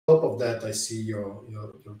top of that, I see your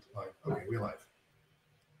live. Okay, we're live.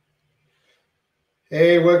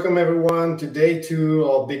 Hey, welcome everyone to day 2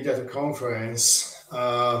 of Big Data Conference.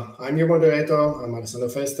 I'm your moderator, I'm Alessandro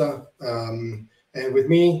Festa, and with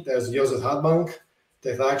me there's Josef Habdank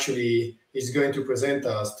that actually is going to present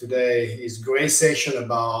us today his great session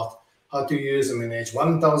about how to use and manage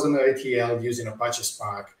 1,000 ETL using Apache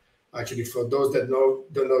Spark. Actually, for those that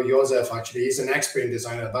don't know Josef, actually he's an expert in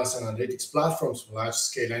designing advanced analytics platforms for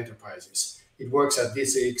large-scale enterprises. It works at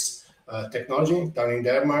D6 Technology down in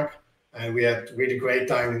Denmark, and we had really great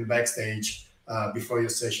time in backstage before your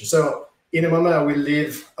session. So in a moment, I will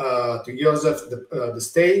leave to Josef the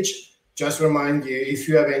stage. Just remind you, if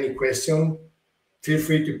you have any question, feel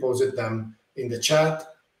free to post them in the chat.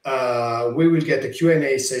 We will get a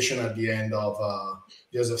Q&A session at the end of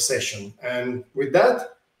Josef's session. And with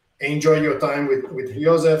that, enjoy your time with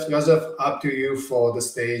Josef. Josef, up to you for the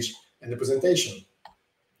stage and the presentation.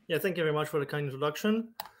 Yeah, thank you very much for the kind introduction.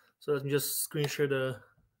 So let me just screen share the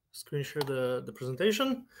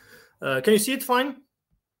presentation. Can you see it fine?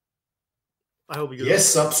 I hope you do.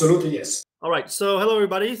 Yes, absolutely, yes. All right. So hello,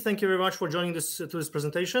 everybody. Thank you very much for joining this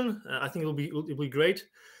presentation. I think it'll be great.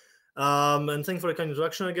 And thanks for the kind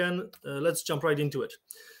introduction again. Let's jump right into it.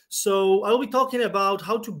 So I'll be talking about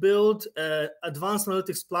how to build an advanced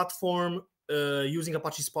analytics platform using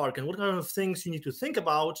Apache Spark and what kind of things you need to think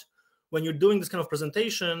about when you're doing this kind of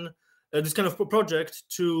presentation, this kind of project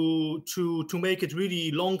to make it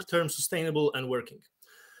really long-term sustainable and working.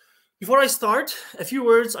 Before I start, a few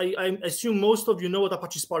words. I assume most of you know what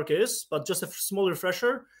Apache Spark is, but just a small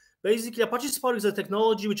refresher. Basically, Apache Spark is a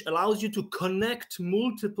technology which allows you to connect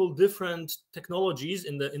multiple different technologies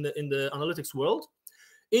in the analytics world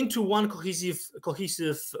into one cohesive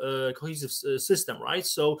system, right?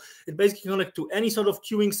 So it basically connects to any sort of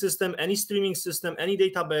queuing system, any streaming system, any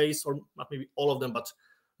database, or not maybe all of them, but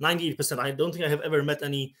 98%. I don't think I have ever met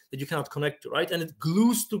any that you cannot connect to, right? And it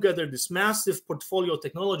glues together this massive portfolio of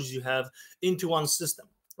technologies you have into one system,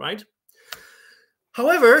 right?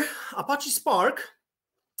 However, Apache Spark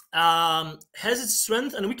has its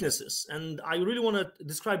strengths and weaknesses, and I really want to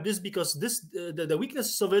describe this because the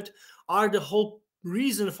weaknesses of it are the whole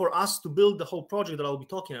reason for us to build the whole project that I'll be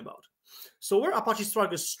talking about. So where Apache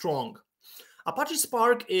Spark is strong. Apache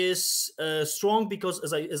Spark is strong because,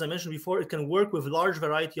 as I mentioned before, it can work with a large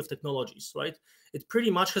variety of technologies, right? It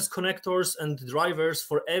pretty much has connectors and drivers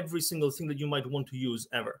for every single thing that you might want to use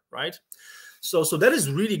ever, right? So that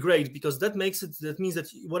is really great because that means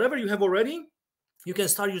that whatever you have already, you can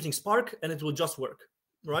start using Spark and it will just work,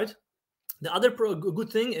 right? The other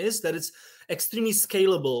good thing is that it's extremely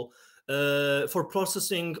scalable for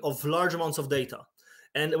processing of large amounts of data.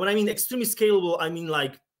 And when I mean extremely scalable, I mean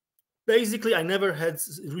like basically I never had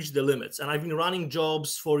reached the limits, and I've been running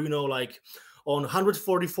jobs for, like on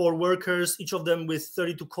 144 workers, each of them with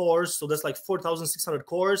 32 cores. So that's like 4,600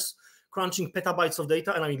 cores, crunching petabytes of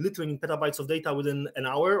data. And I mean literally petabytes of data within an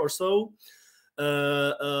hour or so.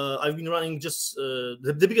 I've been running just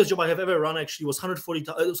the biggest job I have ever run actually was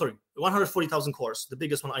 140,000 cores, the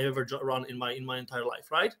biggest one I ever run in my entire life,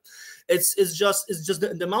 right? It's just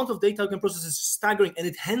the amount of data you can process is staggering, and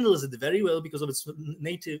it handles it very well because of its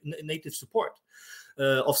native support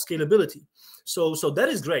of scalability. So that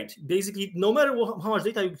is great. Basically, no matter how much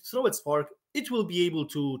data you throw at Spark, it will be able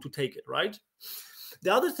to take it, right?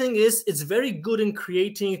 The other thing is it's very good in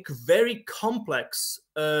creating very complex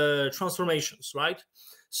transformations, right?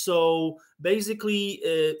 So basically,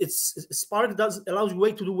 Spark allows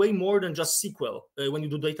you to do way more than just SQL when you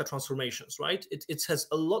do data transformations, right? It has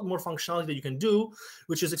a lot more functionality that you can do,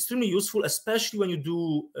 which is extremely useful, especially when you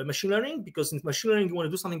do machine learning, because in machine learning, you want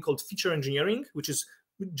to do something called feature engineering, which is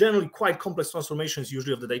generally quite complex transformations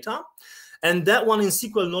usually of the data. And that one in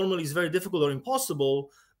SQL normally is very difficult or impossible,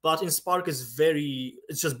 but in Spark it's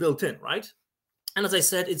just built in, right? And as I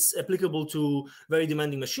said, it's applicable to very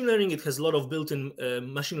demanding machine learning. It has a lot of built-in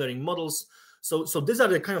machine learning models. So these are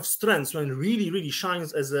the kind of strengths when it really, really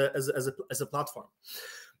shines as a platform.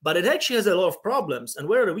 But it actually has a lot of problems. And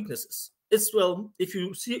where are the weaknesses? It's, well, if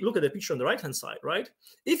you look at the picture on the right-hand side, right?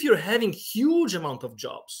 If you're having huge amount of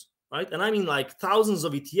jobs, right? And I mean like thousands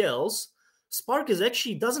of ETLs, Spark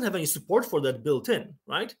actually doesn't have any support for that built in,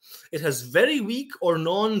 right? It has very weak or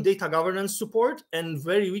non-data governance support and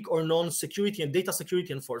very weak or non-security and data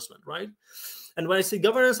security enforcement, right? And when I say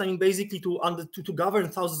governance, I mean basically to govern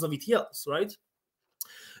thousands of ETLs, right?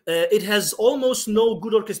 It has almost no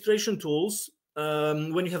good orchestration tools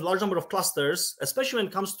when you have large number of clusters, especially when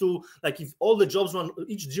it comes to like if all the jobs run,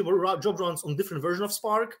 each job runs on different version of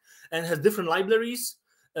Spark and has different libraries.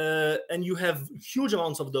 and you have huge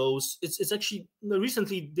amounts of those, it's actually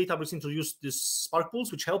recently Databricks introduced this Spark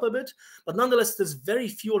pools, which help a bit, but nonetheless, there's very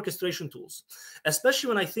few orchestration tools. Especially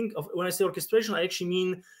when I say orchestration, I actually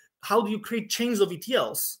mean how do you create chains of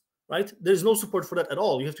ETLs, right? There's no support for that at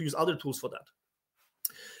all. You have to use other tools for that.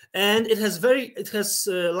 And it has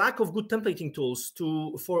lack of good templating tools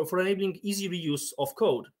for enabling easy reuse of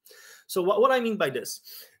code. So what I mean by this,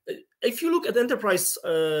 if you look at enterprise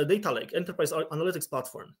data lake, enterprise analytics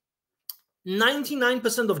platform,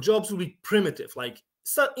 99% of jobs will be primitive, like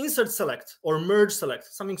insert select or merge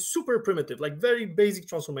select, something super primitive, like very basic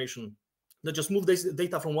transformation that just move this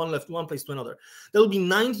data from one place to another. That will be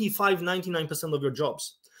 99% of your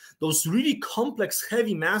jobs. Those really complex,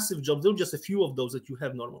 heavy, massive jobs, there are just a few of those that you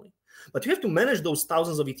have normally. But you have to manage those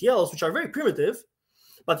thousands of ETLs, which are very primitive,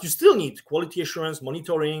 but you still need quality assurance,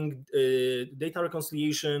 monitoring, data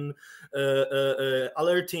reconciliation,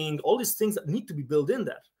 alerting, all these things that need to be built in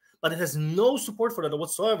there. But it has no support for that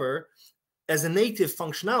whatsoever as a native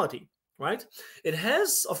functionality, right? It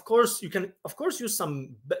has, of course, you can, of course, use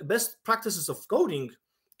some best practices of coding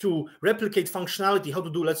to replicate functionality, how to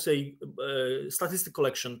do, let's say, statistic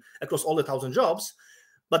collection across all the 1,000 jobs.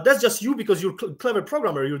 But that's just you because you're a clever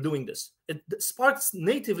programmer, you're doing this. Spark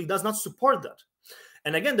natively does not support that.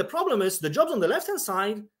 And again, the problem is the jobs on the left-hand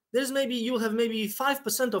side, you'll have maybe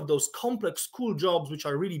 5% of those complex, cool jobs, which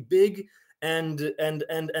are really big and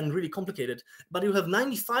really complicated. But you have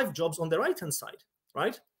 95 jobs on the right-hand side,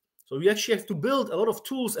 right? So we actually have to build a lot of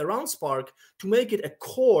tools around Spark to make it a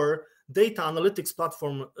core data analytics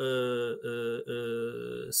platform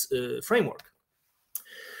framework.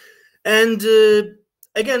 And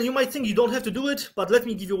again, you might think you don't have to do it, but let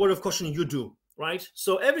me give you a word of caution, you do, right?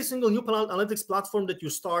 So every single new analytics platform that you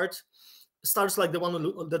starts like the one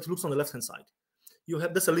that looks on the left-hand side. You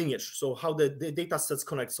have, that's a lineage, so how the data sets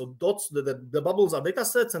connect. So dots, the bubbles are data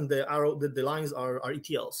sets, and the lines are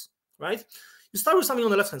ETLs, right? You start with something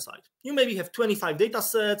on the left-hand side. You maybe have 25 data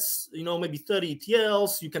sets, maybe 30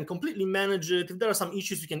 ETLs. You can completely manage it. If there are some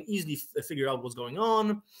issues, you can easily figure out what's going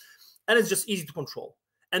on. And it's just easy to control.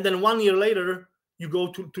 And then 1 year later, you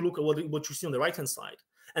go to look at what you see on the right-hand side.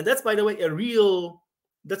 And that's, by the way, a real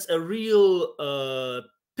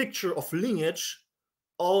picture of lineage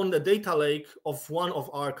on the data lake of one of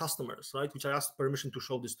our customers, right? Which I asked permission to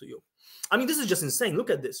show this to you. I mean, this is just insane. Look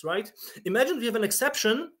at this, right? Imagine if you have an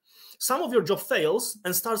exception, some of your job fails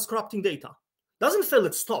and starts corrupting data. Doesn't fail,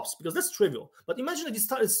 it stops, because that's trivial. But imagine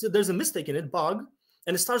that there's a mistake in it, bug,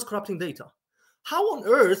 and it starts corrupting data. How on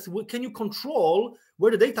earth can you control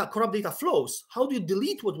where the corrupt data flows? How do you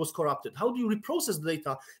delete what was corrupted? How do you reprocess the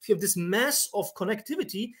data if you have this mass of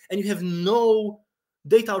connectivity and you have no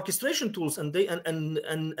data orchestration tools and the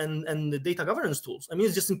data governance tools? I mean,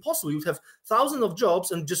 it's just impossible. You have thousands of jobs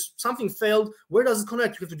and just something failed. Where does it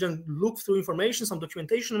connect? You have to then look through information, some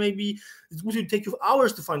documentation maybe. It would take you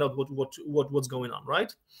hours to find out what's going on,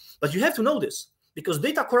 right? But you have to know this, because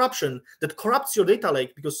data corruption that corrupts your data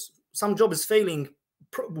lake because some job is failing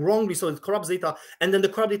wrongly, so it corrupts data, and then the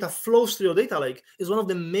corrupt data flows through your data lake, is one of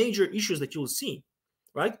the major issues that you will see,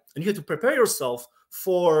 right? And you have to prepare yourself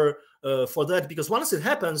for that, because once it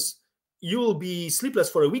happens, you will be sleepless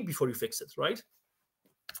for a week before you fix it, right?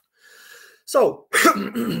 So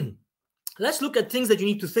let's look at things that you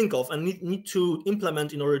need to think of and need to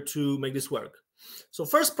implement in order to make this work. So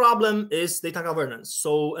first problem is data governance.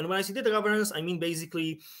 So, and when I say data governance, I mean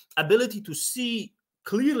basically ability to see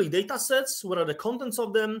clearly data sets, what are the contents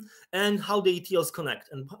of them, and how the ETLs connect.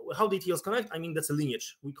 And how the ETLs connect, I mean, that's a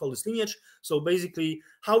lineage. We call this lineage. So basically,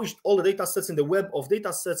 how all the data sets in the web of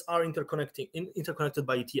data sets are interconnected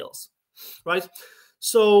by ETLs, right?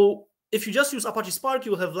 So if you just use Apache Spark,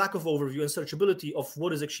 you will have lack of overview and searchability of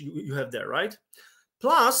what is actually you have there, right?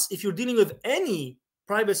 Plus, if you're dealing with any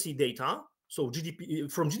privacy data, so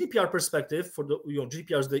from GDPR perspective, for the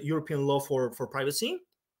GDPR is the European law for privacy,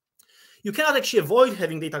 you cannot actually avoid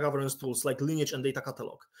having data governance tools like lineage and data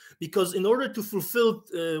catalog, because in order to fulfill,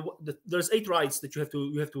 there's 8 rights that you have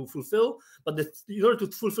to fulfill, but in order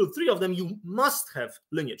to fulfill 3 of them, you must have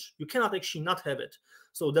lineage. You cannot actually not have it.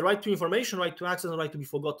 So the right to information, right to access, and right to be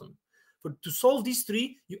forgotten. To solve these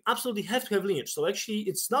 3, you absolutely have to have lineage. So actually,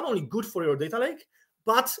 it's not only good for your data lake,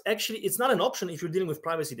 but actually, it's not an option if you're dealing with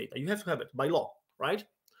privacy data. You have to have it by law, right?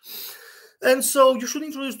 And so you should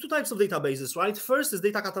introduce 2 types of databases, right? First is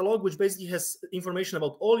data catalog, which basically has information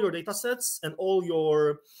about all your data sets and all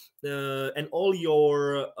your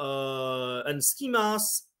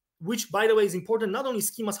schemas, which, by the way, is important. Not only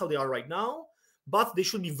schemas how they are right now, but they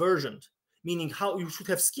should be versioned, meaning how you should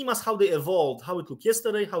have schemas how they evolved, how it looked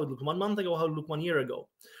yesterday, how it looked 1 month ago, how it looked 1 year ago,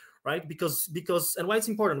 right? Because and why it's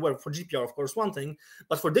important? Well, for GPR, of course, one thing,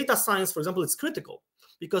 but for data science, for example, it's critical,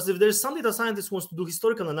 because if there's some data scientist who wants to do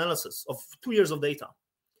historical analysis of 2 years of data,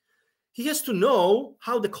 he has to know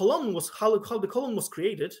how the column was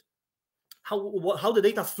created, how the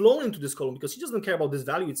data flown into this column, because he doesn't care about this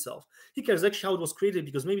value itself. He cares actually how it was created,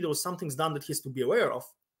 because maybe there was some things done that he has to be aware of.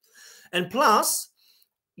 And plus,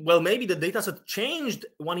 well, maybe the data set changed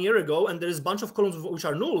 1 year ago and there is a bunch of columns which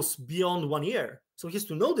are nulls beyond 1 year. So he has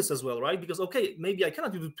to know this as well, right? Because, okay, maybe I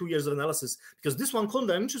cannot do 2 years of analysis because this one column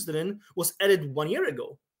that I'm interested in was added 1 year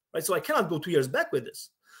ago, right? So I cannot go 2 years back with this.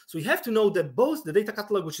 So you have to know that both the data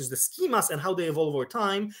catalog, which is the schemas and how they evolve over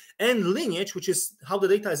time, and lineage, which is how the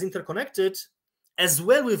data is interconnected, as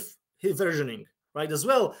well with versioning, right? As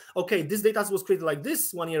well, okay, this data was created like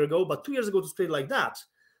this 1 year ago, but 2 years ago it was created like that.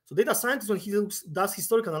 So data scientist, when he does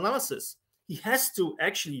historical analysis, he has to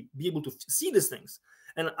actually be able to see these things.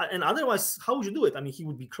 And otherwise, how would you do it? I mean, he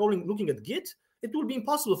would be crawling, looking at Git. It would be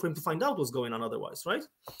impossible for him to find out what's going on otherwise, right?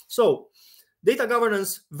 So data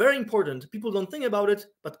governance, very important. People don't think about it,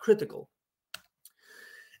 but critical.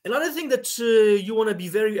 Another thing that you want to be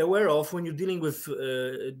very aware of when you're dealing with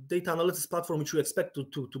data analytics platform, which you expect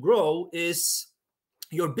to grow, is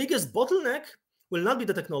your biggest bottleneck will not be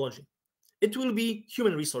the technology. It will be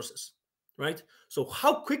human resources, right? So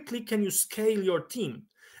how quickly can you scale your team?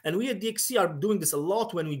 And we at DXC are doing this a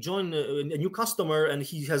lot when we join a new customer and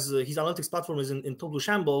he has his analytics platform is in total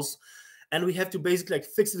shambles. And we have to basically like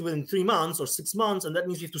fix it within 3 months or 6 months. And that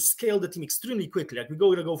means we have to scale the team extremely quickly. Like we're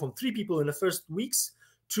going to go from 3 people in the first weeks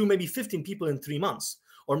to maybe 15 people in 3 months,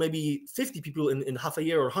 or maybe 50 people in half a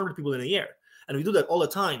year, or 100 people in a year. And we do that all the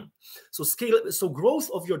time. So growth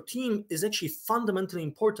of your team is actually fundamentally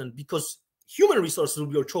important, because human resources will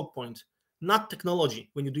be your choke point, not technology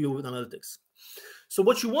when you deal with analytics. So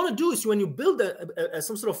what you want to do is when you build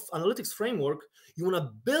some sort of analytics framework, you want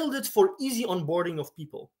to build it for easy onboarding of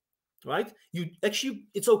people, right?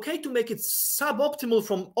 It's okay to make it suboptimal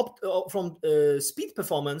from speed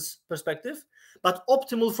performance perspective, but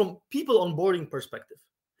optimal from people onboarding perspective.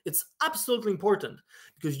 It's absolutely important,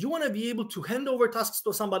 because you want to be able to hand over tasks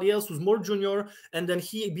to somebody else who's more junior, and then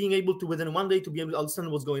he being able to, within 1 day, to be able to understand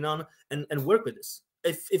what's going on and work with this.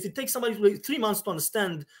 If it takes somebody 3 months to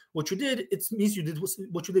understand what you did, it means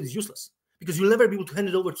what you did is useless, because you'll never be able to hand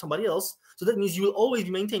it over to somebody else. So that means you will always be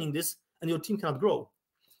maintaining this and your team cannot grow,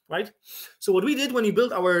 right? So what we did when we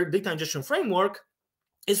built our data ingestion framework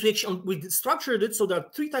is we structured it so there are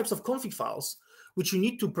 3 types of config files which you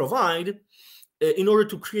need to provide in order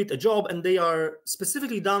to create a job, and they are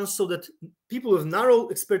specifically done so that people with narrow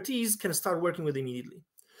expertise can start working with it immediately.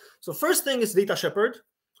 So first thing is data shepherd,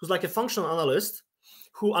 who's like a functional analyst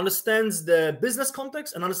who understands the business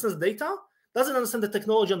context and understands data, doesn't understand the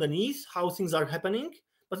technology underneath, how things are happening,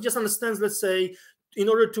 but he just understands, let's say, in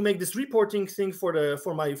order to make this reporting thing for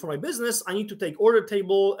my business, I need to take order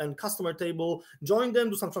table and customer table, join them,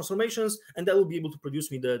 do some transformations, and that will be able to produce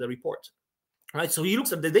me the report. Right? So he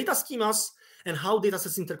looks at the data schemas and how data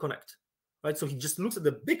sets interconnect. Right? So he just looks at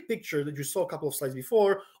the big picture that you saw a couple of slides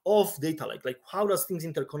before of data lake, like how does things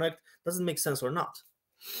interconnect? Does it make sense or not?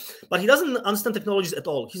 But he doesn't understand technologies at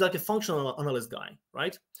all. He's like a functional analyst guy,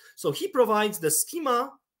 right? So he provides the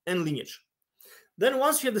schema and lineage. Then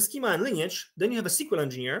once you have the schema and lineage, then you have a SQL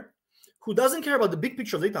engineer who doesn't care about the big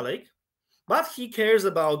picture of data lake, but he cares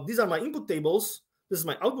about, these are my input tables, this is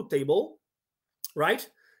my output table, right?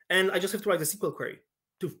 And I just have to write a SQL query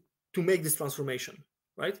to make this transformation,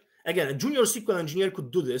 right? Again, a junior SQL engineer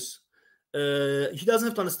could do this. He doesn't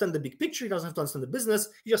have to understand the big picture. He doesn't have to understand the business.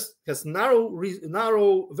 He just has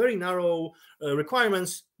very narrow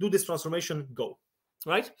requirements. Do this transformation, go,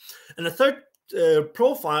 right? And the third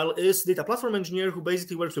profile is data platform engineer, who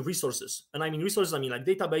basically works with resources. And I mean resources, I mean like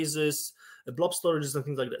databases, blob storages, and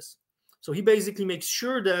things like this. So he basically makes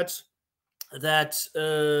sure that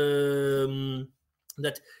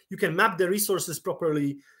you can map the resources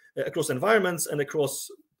properly across environments and across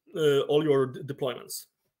all your deployments.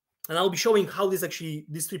 And I'll be showing how these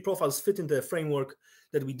 3 profiles fit in the framework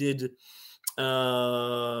that we did in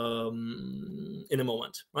a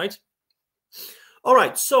moment, right? All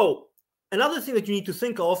right, so another thing that you need to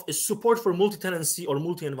think of is support for multi-tenancy or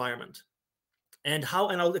multi-environment, and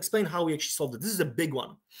I'll explain how we actually solved it. This is a big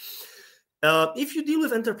one. If you deal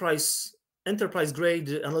with enterprise-grade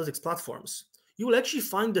analytics platforms, you will actually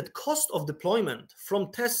find that cost of deployment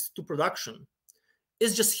from test to production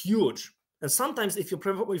is just huge. And sometimes if a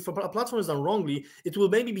platform is done wrongly, it will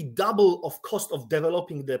maybe be double of cost of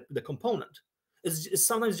developing the component. It's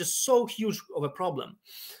sometimes just so huge of a problem.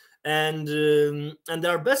 And there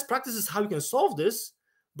are best practices how you can solve this,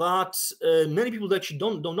 but many people actually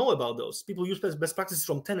don't know about those. People use best practices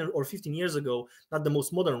from 10 or 15 years ago, not the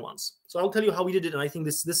most modern ones. So I'll tell you how we did it, and I think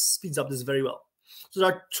this speeds up this very well. So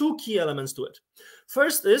there are two key elements to it.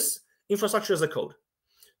 First is infrastructure as a code.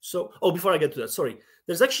 So, before I get to that, sorry,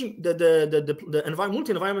 there's actually the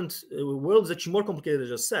multi-environment world is actually more complicated, as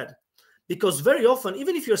I just said, because very often,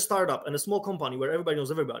 even if you're a startup and a small company where everybody knows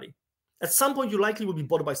everybody, at some point you likely will be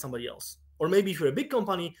bought by somebody else. Or maybe if you're a big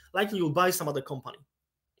company, likely you'll buy some other company.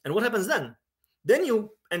 And what happens then? Then you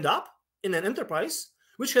end up in an enterprise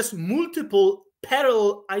which has multiple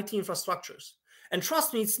parallel IT infrastructures. And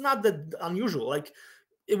trust me, it's not that unusual. Like,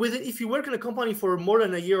 if you work in a company for more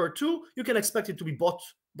than a year or two, you can expect it to be bought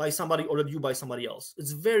by somebody or that you buy somebody else.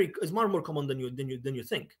 It's more common than you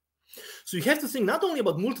think. So you have to think not only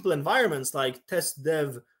about multiple environments like test,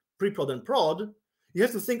 dev, pre-prod, and prod. You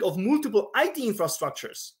have to think of multiple IT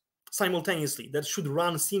infrastructures simultaneously that should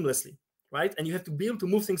run seamlessly, right? And you have to be able to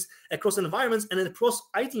move things across environments and across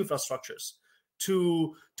IT infrastructures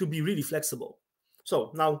to be really flexible.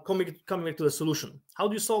 So now coming back to the solution, how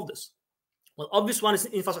do you solve this? Well, obvious one is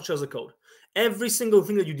infrastructure as a code. Every single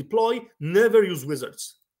thing that you deploy, never use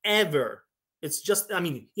wizards, ever. It's just, I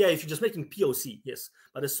mean, yeah, if you're just making POC, yes.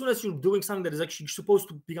 But as soon as you're doing something that is actually supposed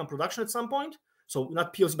to become production at some point, so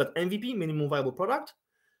not POC, but MVP, minimum viable product,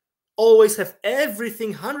 always have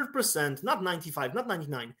everything 100%, not 95, not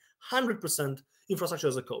 99, 100% infrastructure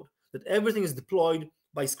as a code, that everything is deployed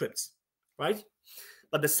by scripts, right?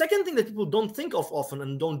 But the second thing that people don't think of often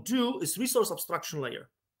and don't do is resource abstraction layer.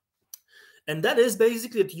 And that is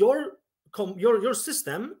basically that your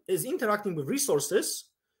system is interacting with resources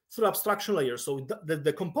through abstraction layer. So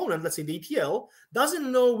the component, let's say the ETL,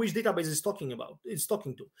 doesn't know which database it's talking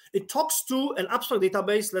to. It talks to an abstract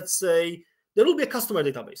database. Let's say there will be a customer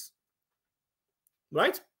database,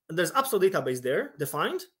 right? And there's abstract database there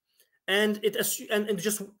defined, and it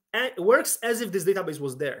just works as if this database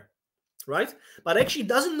was there, right? But actually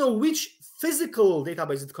doesn't know which physical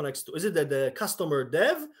database it connects to. Is it the customer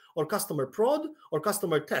dev or customer prod or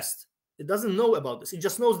customer test? It doesn't know about this. It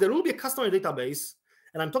just knows there will be a customer database,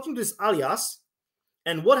 and I'm talking to this alias,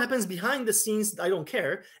 and what happens behind the scenes, I don't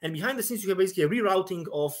care. And behind the scenes, you have basically a rerouting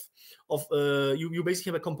you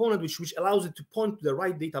basically have a component which allows it to point to the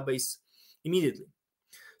right database immediately.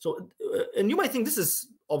 So, and you might think this is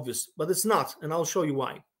obvious, but it's not, and I'll show you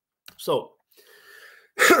why. So,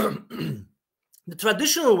 the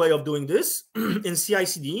traditional way of doing this in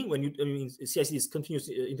CI/CD, CI/CD is continuous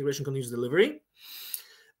integration, continuous delivery,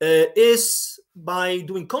 is by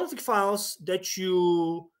doing config files that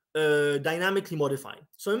you dynamically modify.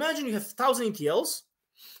 So imagine you have 1,000 ETLs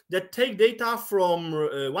that take data from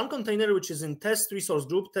one container, which is in test resource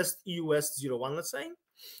group, test EUS01, let's say,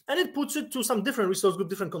 and it puts it to some different resource group,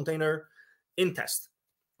 different container in test,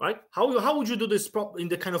 right? How would you do this in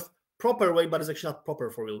the kind of proper way, but it's actually not proper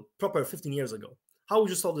for real, proper 15 years ago? How would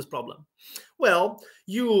you solve this problem? Well,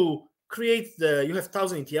 you have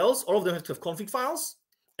 1,000 ETLs, all of them have to have config files,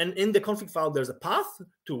 and in the config file, there's a path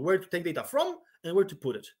to where to take data from and where to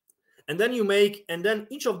put it. And then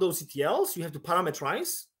each of those ETLs, you have to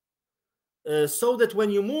parameterize so that when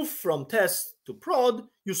you move from test to prod,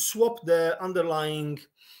 you swap the underlying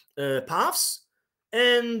paths.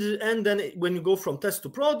 And then when you go from test to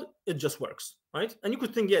prod, it just works, right? And you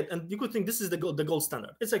could think, this is the gold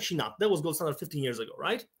standard. It's actually not. That was gold standard 15 years ago,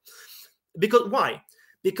 right? Why?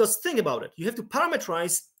 Because think about it. You have to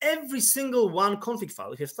parameterize every single one config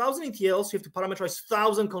file. If you have 1,000 ETLs, you have to parameterize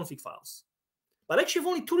 1,000 config files. But actually, you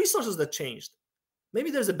have only two resources that changed.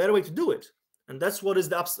 Maybe there's a better way to do it. And that's what is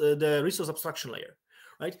the resource abstraction layer,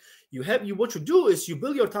 right? What you do is you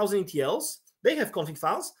build your 1,000 ETLs. They have config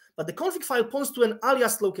files, but the config file points to an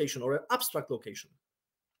alias location or an abstract location,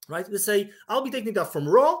 right? Let's say I'll be taking that from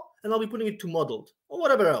raw and I'll be putting it to modeled or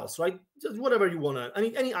whatever else, right? Just whatever you want to,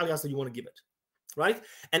 any alias that you want to give it, right?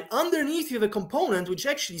 And underneath you have a component which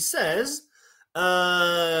actually says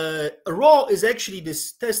raw is actually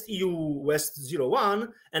this test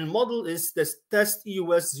EUS01 and model is this test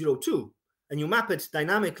EUS02, and you map it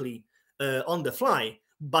dynamically on the fly,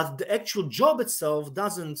 but the actual job itself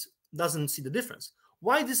doesn't see the difference.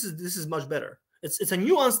 Why this is much better? It's a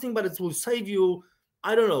nuanced thing, but it will save you,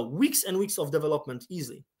 I don't know, weeks and weeks of development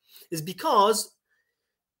easily. Is because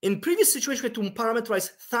in previous situation we had to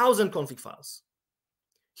parameterize 1,000 config files.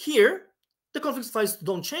 Here, the config files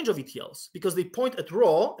don't change of ETLs because they point at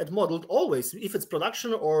raw, at modeled always. If it's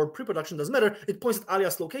production or pre-production, doesn't matter. It points at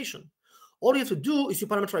alias location. All you have to do is you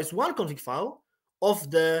parameterize one config file of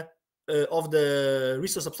the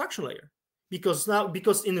resource abstraction layer. Because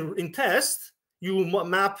in test, you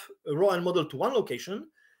map raw and model to one location,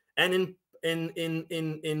 and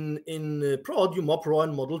prod, you mop raw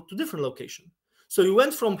and model to different location. So you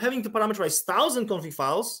went from having to parameterize 1,000 config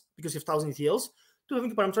files because you have 1,000 ETLs to having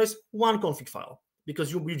to parameterize one config file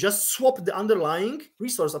because you just swap the underlying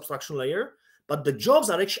resource abstraction layer, but the jobs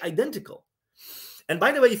are actually identical. And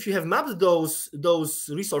by the way, if you have mapped those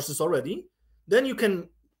resources already, then you can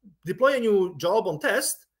deploy a new job on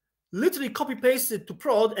test, literally copy paste it to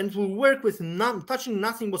prod, and it will work with touching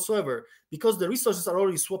nothing whatsoever because the resources are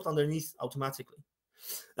already swapped underneath automatically.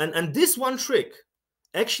 And this one trick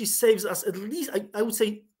actually saves us at least, I would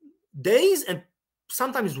say, days and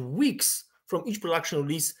sometimes weeks from each production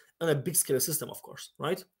release on a big scale system, of course,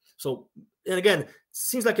 right? So, and again, it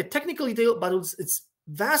seems like a technical detail, but it's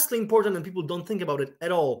vastly important, and people don't think about it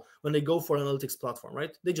at all when they go for an analytics platform,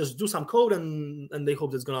 right? They just do some code and they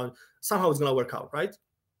hope it's gonna work out, right?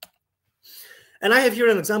 And I have here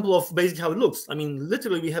an example of basically how it looks. I mean,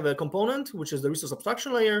 literally, we have a component which is the resource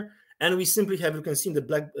abstraction layer, and we simply have, you can see in the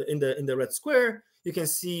black in the red square, you can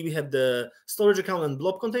see we have the storage account and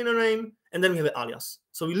blob container name, and then we have an alias.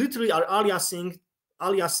 So we literally are aliasing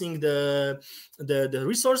the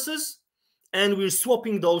resources, and we're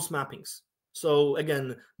swapping those mappings. So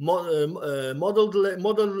again, modeled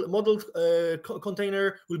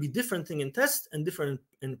container will be different thing in test and different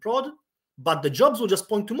in prod, but the jobs will just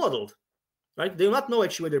point to modeled, right? They will not know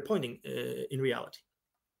actually where they're pointing in reality.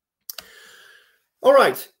 All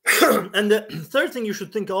right, and the third thing you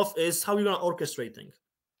should think of is how you're going to orchestrate things.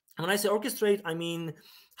 And when I say orchestrate, I mean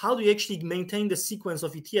how do you actually maintain the sequence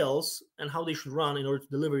of ETLs and how they should run in order to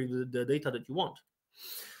deliver the data that you want.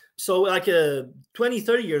 So like 20,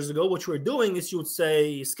 30 years ago, what you were doing is you would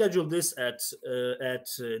say, schedule this at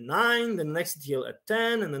 9, then the next ETL at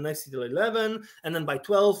 10, and the next ETL at 11, and then by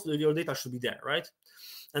 12, your data should be there, right?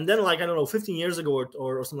 And then, like, I don't know, 15 years ago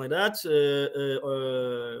or something like that,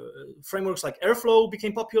 frameworks like Airflow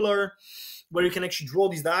became popular, where you can actually draw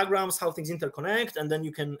these diagrams, how things interconnect, and then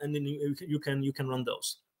you can run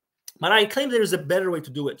those. But I claim there is a better way to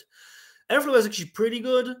do it. Airflow is actually pretty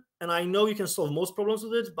good, and I know you can solve most problems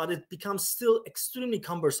with it, but it becomes still extremely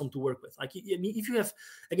cumbersome to work with. Like, I mean, if you have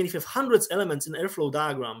hundreds of elements in Airflow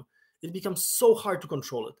diagram, it becomes so hard to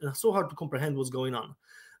control it and so hard to comprehend what's going on.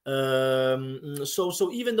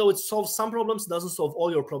 So even though it solves some problems, it doesn't solve all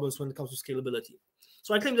your problems when it comes to scalability.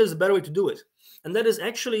 So I think there's a better way to do it, and that is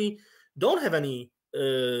actually don't have any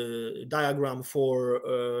diagram for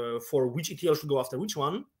which ETL should go after which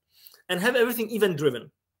one, and have everything event-driven.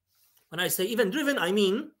 When I say event-driven, I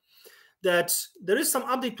mean that there is some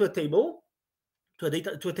update to a table, in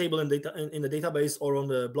the database or on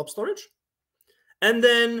the blob storage, and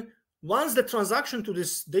then once the transaction to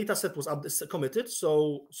this data set was committed,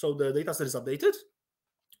 so the data set is updated,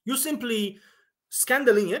 you simply scan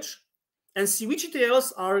the lineage and see which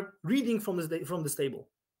ETLs are reading from this table,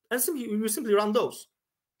 and you simply run those,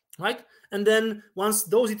 right? And then once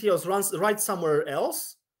those ETLs write somewhere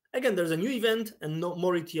else, again, there's a new event, and no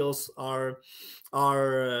more ETLs are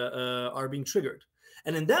being triggered.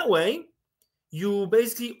 And in that way, you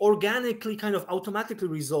basically organically kind of automatically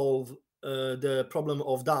resolve the problem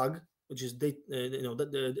of DAG, which is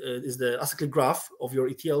is the acyclic graph of your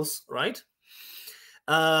ETLs, right?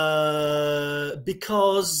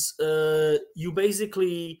 Because you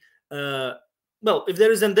basically well, if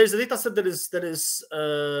there's a data set that is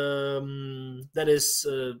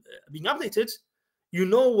being updated, you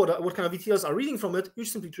know what kind of ETLs are reading from it. You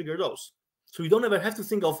simply trigger those, so you don't ever have to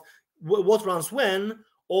think of what runs when,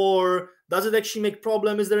 or does it actually make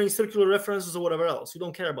problem? Is there any circular references or whatever else? You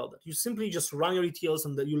don't care about that. You simply just run your ETLs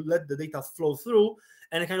and you let the data flow through,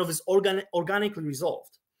 and it kind of is organically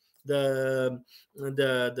resolved, the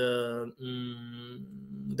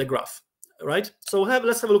graph, right? So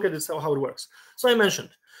let's have a look at this, how it works. So I mentioned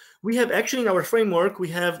we have actually in our framework, we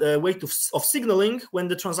have a way of signaling when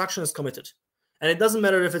the transaction is committed. And it doesn't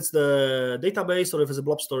matter if it's the database or if it's a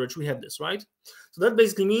blob storage, we have this, right? So that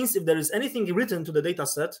basically means if there is anything written to the data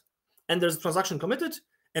set and there's a transaction committed,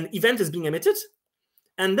 an event is being emitted,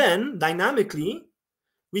 and then dynamically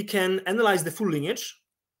we can analyze the full lineage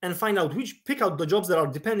and find out pick out the jobs that are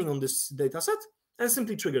depending on this data set and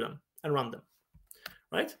simply trigger them and run them,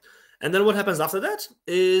 right? And then what happens after that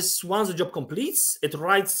is once the job completes, it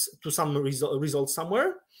writes to some result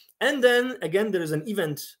somewhere, and then again there is an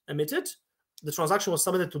event emitted. The transaction was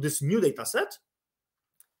submitted to this new data set,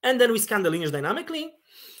 and then we scan the lineage dynamically,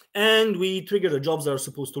 and we trigger the jobs that are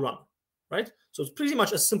supposed to run, right? So it's pretty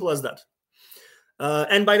much as simple as that.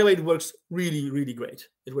 And by the way, it works really, really great.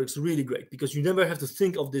 It works really great because you never have to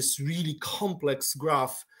think of this really complex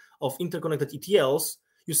graph of interconnected ETLs.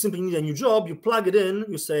 You simply need a new job, you plug it in,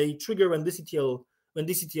 you say trigger when this data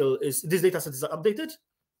set is updated,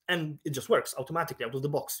 And it just works automatically out of the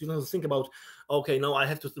box. You don't have to think about, okay, no, I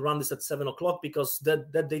have to run this at 7 o'clock because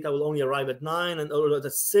that data will only arrive at 9 and or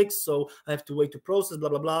at 6, so I have to wait to process, blah,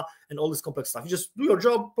 blah, blah, and all this complex stuff. You just do your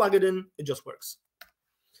job, plug it in, it just works.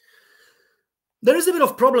 There is a bit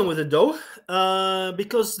of problem with it though,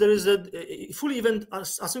 because there is a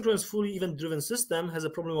asynchronous fully event-driven system has a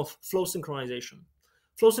problem of flow synchronization.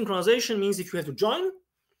 Flow synchronization means if you have to join,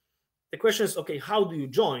 the question is, okay, how do you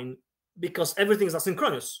join? Because everything is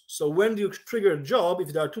asynchronous. So when do you trigger a job?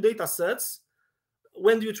 If there are 2 data sets,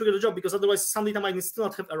 when do you trigger the job? Because otherwise some data might still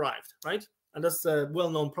not have arrived, right? And that's a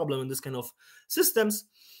well-known problem in this kind of systems.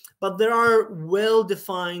 But there are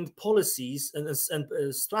well-defined policies and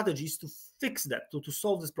strategies to fix that, to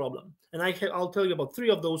solve this problem. And I'll tell you about 3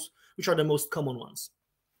 of those, which are the most common ones.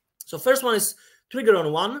 So first one is trigger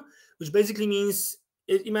on one, which basically means,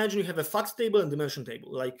 imagine you have a fact table and dimension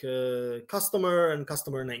table, like customer and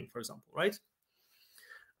customer name, for example, right?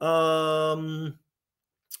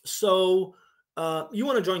 So you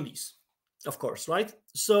want to join these, of course, right?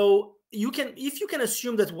 So if you can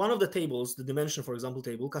assume that one of the tables, the dimension, for example,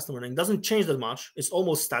 table, customer name, doesn't change that much, it's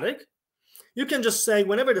almost static, you can just say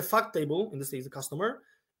whenever the fact table, in this case the customer,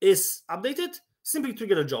 is updated, simply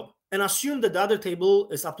trigger a job and assume that the other table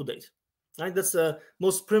is up to date, right? That's the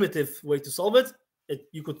most primitive way to solve it.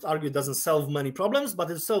 You could argue it doesn't solve many problems,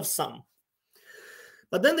 but it solves some.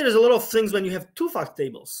 But then there's a lot of things when you have 2 fact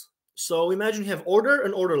tables. So imagine you have order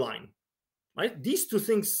and order line, right? These 2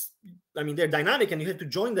 things, I mean, they're dynamic and you have to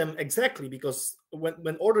join them exactly because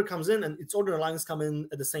when order comes in and its order lines come in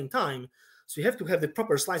at the same time, so you have to have the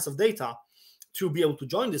proper slice of data to be able to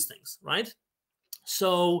join these things, right?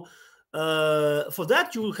 So for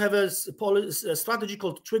that, you have a strategy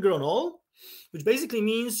called trigger on all, which basically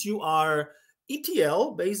means you are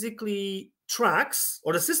ETL basically tracks,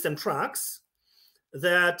 or the system tracks,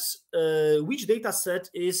 that which data set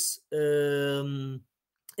is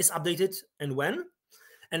updated and when.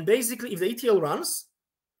 And basically, if the ETL runs,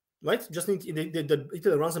 right, just need the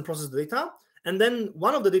ETL runs and processes the data, and then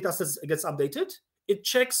one of the data sets gets updated, it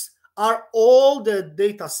checks, are all the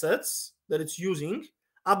data sets that it's using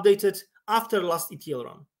updated after last ETL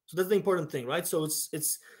run. So that's the important thing, right? So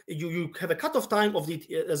you have a cutoff time of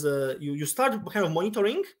you start kind of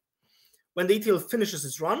monitoring when the ETL finishes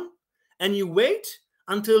its run, and you wait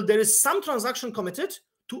until there is some transaction committed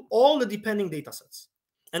to all the depending data sets.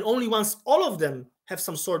 And only once all of them have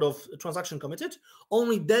some sort of transaction committed,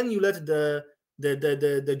 only then you let the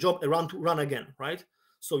job run again, right?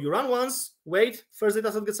 So you run once, wait, first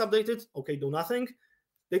data set gets updated, okay, do nothing.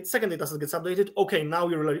 The second data set gets updated, okay, now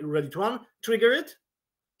you're ready to run, trigger it,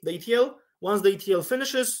 the ETL. Once the ETL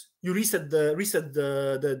finishes, you reset this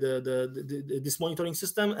monitoring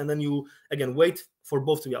system, and then you again wait for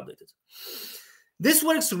both to be updated. This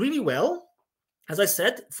works really well, as I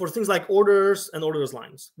said, for things like orders and orders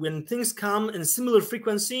lines. When things come in similar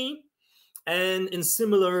frequency and with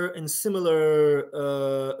similar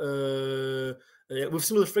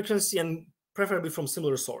frequency and preferably from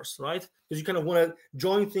similar source, right? Because you kind of want to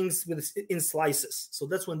join things in slices. So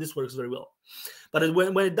that's when this works very well. But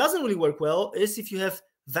when it doesn't really work well is if you have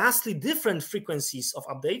vastly different frequencies of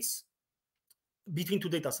updates between 2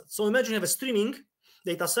 data sets. So imagine you have a streaming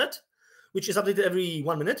data set, which is updated every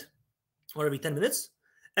 1 minute or every 10 minutes,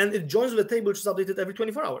 and it joins with a table which is updated every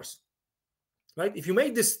 24 hours, right? If you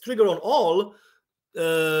make this trigger on all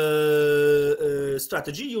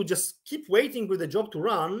strategy, you just keep waiting with the job to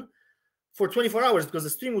run for 24 hours because the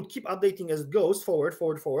stream would keep updating as it goes forward,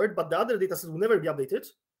 but the other data set will never be updated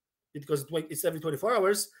because it's every 24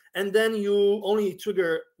 hours, and then you only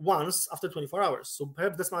trigger once after 24 hours. So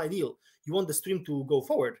perhaps that's not ideal. You want the stream to go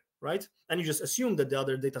forward, right? And you just assume that the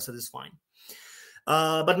other data set is fine.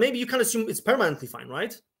 But maybe you can assume it's permanently fine,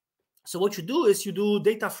 right? So what you do is you do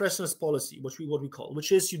data freshness policy, which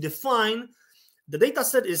is you define the data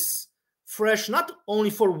set is fresh not only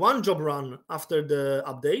for one job run after the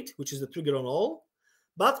update, which is the trigger on all,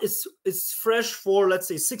 but it's fresh for, let's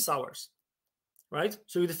say, 6 hours, right?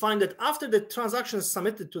 So you define that after the transaction is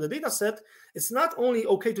submitted to the data set, it's not only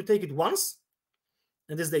okay to take it once,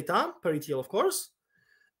 and this data per ETL, of course,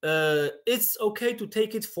 it's okay to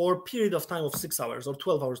take it for a period of time of 6 hours or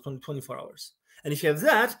 12 hours, 24 hours. And if you have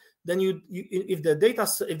that, then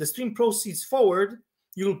if the stream proceeds forward,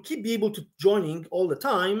 you'll keep be able to joining all the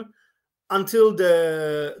time until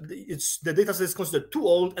the data set is considered too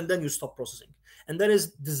old, and then you stop processing. And that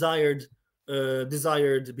is desired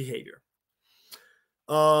behavior.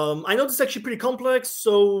 I know this is actually pretty complex.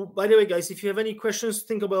 So by the way, guys, if you have any questions,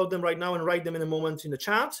 think about them right now and write them in a moment in the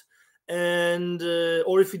chat. And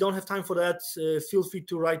or if you don't have time for that, feel free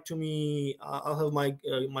to write to me. I'll have my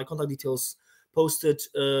contact details post it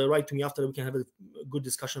right to me after. We can have a good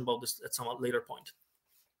discussion about this at some later point.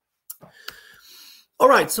 All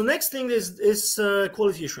right, so next thing is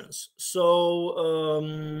quality assurance. So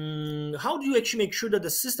how do you actually make sure that the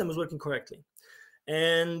system is working correctly?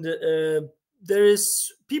 And there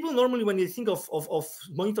is people normally, when they think of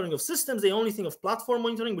monitoring of systems, they only think of platform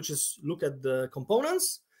monitoring, which is look at the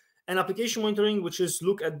components, and application monitoring, which is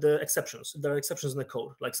look at the exceptions. If there are exceptions in the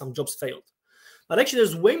code, like some jobs failed. But actually,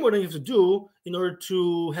 there's way more than you have to do in order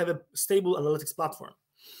to have a stable analytics platform.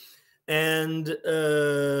 And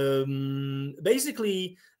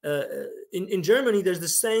basically, in Germany, there's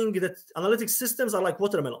this saying that analytics systems are like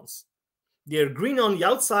watermelons. They're green on the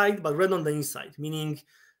outside, but red on the inside, meaning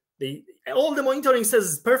all the monitoring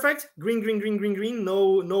says perfect, green, green, green, green, green,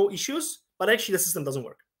 no issues, but actually the system doesn't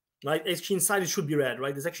work, right? Actually inside it should be red,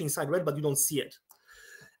 right? It's actually inside red, but you don't see it.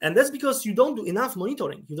 And that's because you don't do enough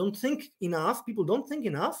monitoring. You don't think enough. People don't think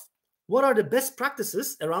enough. What are the best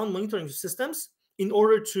practices around monitoring systems in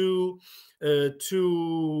order to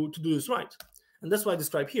do this right? And that's what I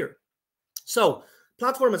describe here. So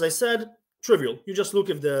platform, as I said, trivial. You just look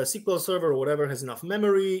if the SQL server or whatever has enough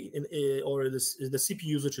memory, or the CPU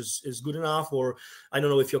usage is good enough, or I don't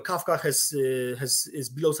know if your Kafka is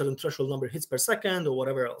below certain threshold number hits per second or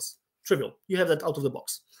whatever else. Trivial. You have that out of the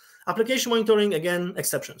box. Application monitoring, again,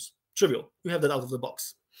 exceptions. Trivial. You have that out of the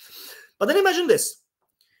box. But then imagine this.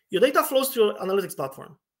 Your data flows to your analytics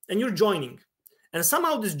platform, and you're joining. And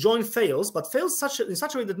somehow this join fails, but fails in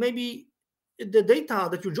such a way that maybe the data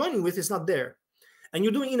that you're joining with is not there. And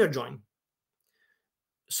you're doing inner join.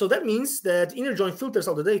 So that means that inner join filters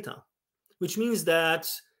out the data, which means that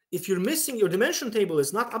if you're missing, your dimension table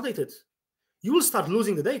is not updated, you will start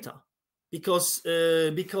losing the data. Because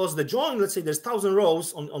the join, let's say there's 1,000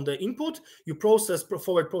 rows on the input, you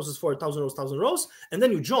forward process for 1,000 rows, and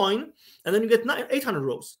then you join, and then you get 800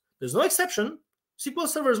 rows. There's no exception. SQL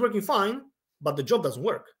Server is working fine, but the job doesn't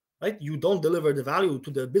work, right? You don't deliver the value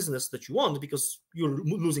to the business that you want because you're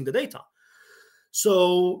losing the data.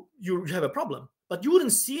 So you have a problem. But you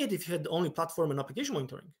wouldn't see it if you had only platform and application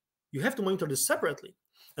monitoring. You have to monitor this separately.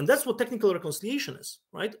 And that's what technical reconciliation is,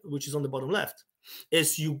 right? Which is on the bottom left.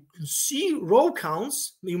 Is you see row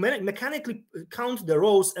counts, you mechanically count the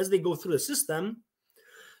rows as they go through the system,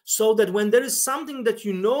 so that when there is something that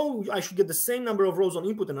you know I should get the same number of rows on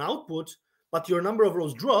input and output, but your number of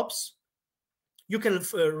rows drops, you can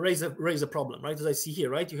raise a problem, right? As I see here,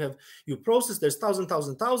 right? You process, there's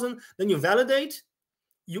 1,000, then you validate,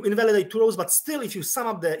 you invalidate 2 rows, but still if you sum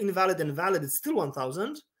up the invalid and valid, it's still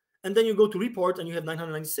 1,000. And then you go to report and you have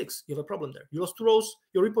 996. You have a problem there. You lost 2 rows.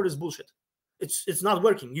 Your report is bullshit. It's not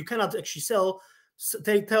working. You cannot actually tell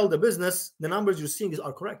the business the numbers you're seeing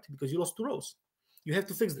are correct because you lost 2 rows. You have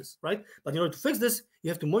to fix this, right? But in order to fix this,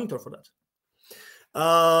 you have to monitor for that.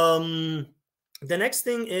 The next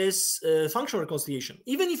thing is functional reconciliation.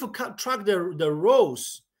 Even if you track the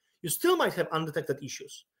rows, you still might have undetected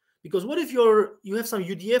issues. Because what if you have some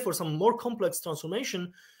UDF or some more complex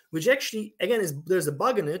transformation, which actually, again, there's a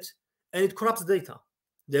bug in it, and it corrupts the data.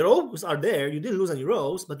 The rows are there, you didn't lose any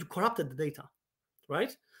rows, but you corrupted the data,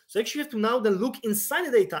 right? So actually you have to now then look inside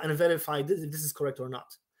the data and verify if this is correct or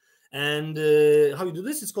not. And how you do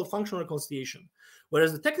this is called functional reconciliation.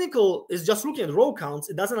 Whereas the technical is just looking at row counts,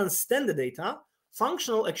 it doesn't understand the data.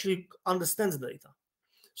 Functional actually understands the data.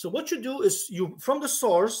 So what you do is you, from the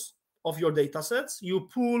source of your data sets, you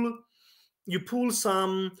pull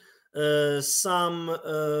some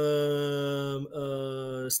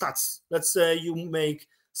stats. Let's say you make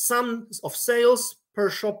sum of sales per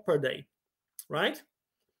shop per day, right?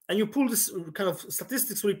 And you pull this kind of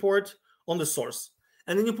statistics report on the source,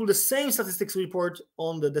 and then you pull the same statistics report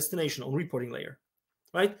on the destination, on reporting layer,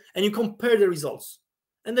 right? And you compare the results,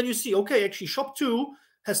 and then you see, okay, actually shop 2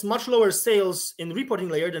 has much lower sales in reporting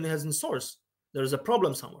layer than it has in source. There's a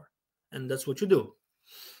problem somewhere, and that's what you do.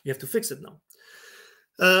 You have to fix it now.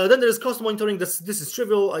 Then there's cost monitoring. This is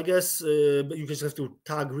trivial, I guess, but you just have to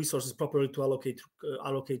tag resources properly to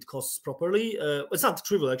allocate costs properly. It's not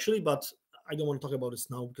trivial, actually, but I don't want to talk about this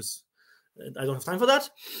now because I don't have time for that.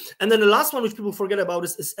 And then the last one, which people forget about,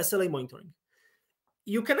 is SLA monitoring.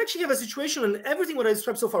 You can actually have a situation when everything what I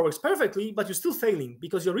described so far works perfectly, but you're still failing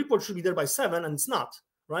because your report should be there by 7 and it's not,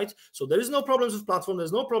 right? So there is no problems with platform.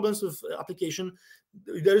 There's no problems with application.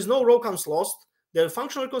 There is no row counts lost. The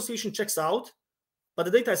functional reconciliation checks out, but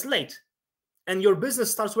the data is late, and your business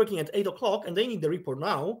starts working at 8 o'clock, and they need the report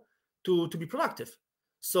now to be productive.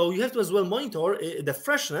 So you have to as well monitor the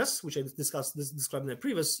freshness, which I described in the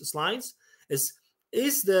previous slides. Is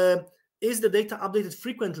the data updated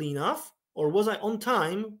frequently enough, or was I on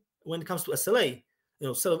time when it comes to SLA?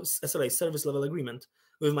 SLA, service level agreement,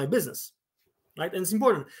 with my business? right? And it's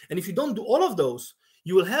important. And if you don't do all of those,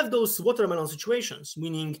 you will have those watermelon situations,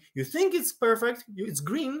 meaning you think it's perfect, it's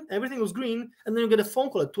green, everything was green, and then you get a phone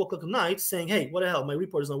call at 2 o'clock at night saying, hey, what the hell, my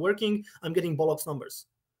report is not working, I'm getting bollocks numbers,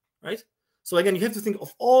 right? So again, you have to think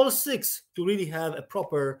of all 6 to really have a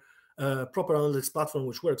proper analytics platform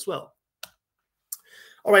which works well.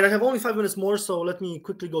 All right, I have only 5 minutes more, so let me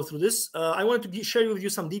quickly go through this. I wanted to share with you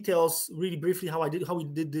some details, really briefly, how we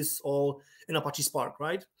did this all in Apache Spark,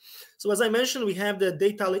 right? So as I mentioned, we have the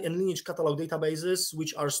data and lineage catalog databases,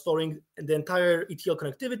 which are storing the entire ETL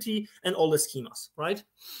connectivity and all the schemas, right?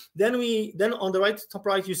 Then on the top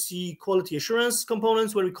right, you see quality assurance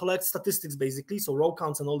components where we collect statistics, basically, so row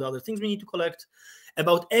counts and all the other things we need to collect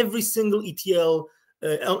about every single ETL,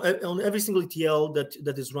 on every single ETL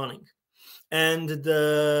that is running. And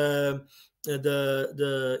the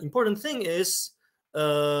important thing is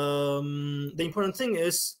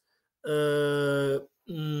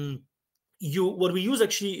what we use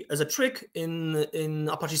actually as a trick in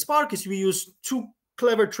Apache Spark is we use 2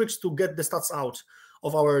 clever tricks to get the stats out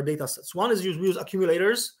of our data sets. One is we use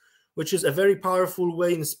accumulators, which is a very powerful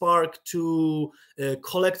way in Spark to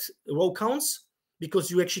collect row counts,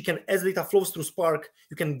 because you actually can, as data flows through Spark,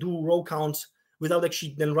 you can do row counts without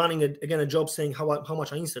actually then running a job saying how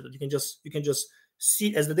much I inserted. You can just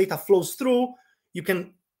see as the data flows through. You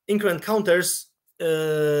can increment counters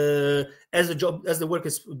as the work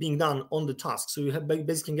is being done on the task. So you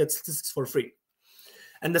basically can get statistics for free.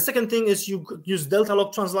 And the second thing is you use delta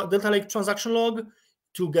lake transaction log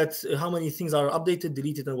to get how many things are updated,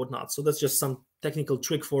 deleted, and whatnot. So that's just some technical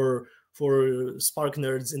trick for Spark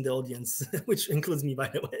nerds in the audience, which includes me, by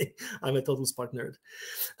the way. I'm a total Spark nerd.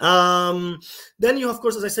 Then you, of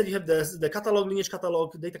course, as I said, you have the catalog, lineage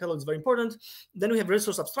catalog, data catalog is very important. Then we have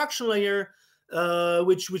resource abstraction layer,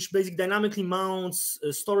 which basically dynamically mounts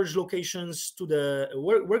storage locations to the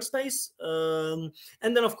workspace.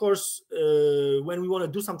 And then, of course, when we want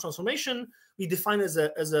to do some transformation, we define as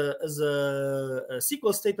a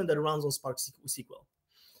SQL statement that runs on Spark SQL.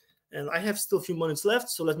 And I have still a few minutes left,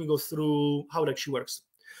 so let me go through how it actually works.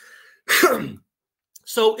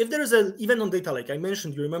 So if there is an event on data lake, I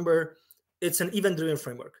mentioned, you remember, it's an event-driven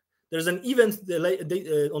framework. There's an event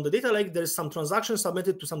on the data lake. There's some transaction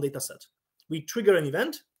submitted to some data set. We trigger an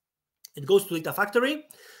event. It goes to Data Factory,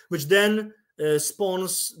 which then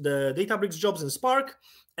spawns the Databricks jobs in Spark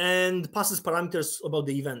and passes parameters about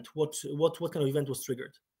the event, what kind of event was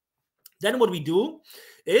triggered. Then what we do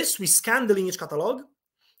is we scan the lineage catalog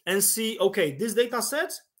and see, okay, this data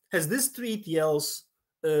set has these 3 ETLs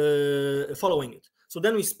following it. So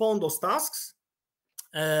then we spawn those tasks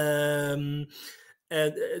to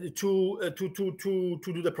do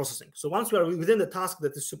the processing. So once we are within the task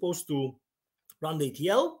that is supposed to run the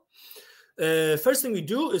ETL, first thing we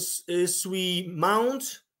do is we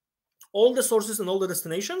mount all the sources and all the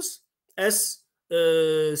destinations as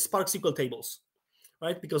Spark SQL tables.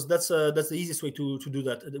 Right, because that's the easiest way to do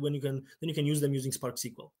that. When you can use them using Spark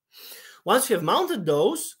SQL. Once you have mounted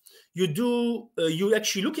those, you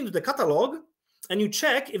actually look into the catalog and you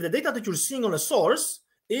check if the data that you're seeing on a source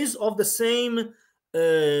is of the same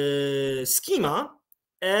schema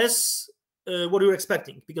as what you're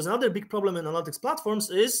expecting. Because another big problem in analytics platforms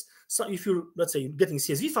is, so if you're, let's say, getting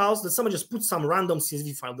CSV files, that someone just puts some random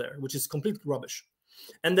CSV file there, which is complete rubbish.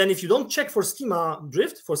 And then if you don't check for schema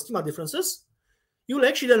drift, for schema differences, you'll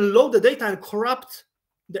actually then load the data and corrupt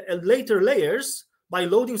the later layers by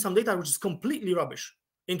loading some data which is completely rubbish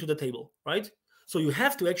into the table, right? So you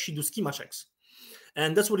have to actually do schema checks.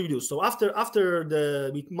 And that's what we do. So after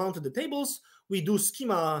we mounted the tables, we do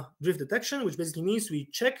schema drift detection, which basically means we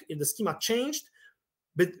check if the schema changed,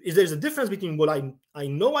 but if there's a difference between what I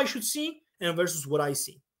know I should see and versus what I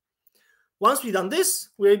see. Once we've done this,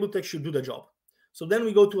 we're able to actually do the job. So then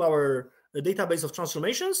we go to our database of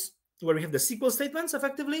transformations, where we have the SQL statements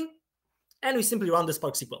effectively, and we simply run the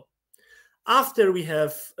Spark SQL. After we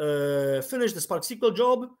have finished the Spark SQL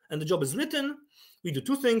job and the job is written, we do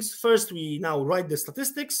 2 things. First, we now write the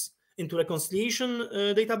statistics into reconciliation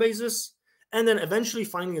databases, and then eventually,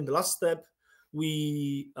 finally, in the last step,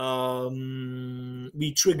 we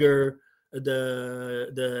trigger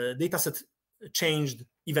the dataset changed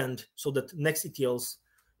event so that next ETLs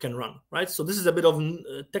can run, right? So this is a bit of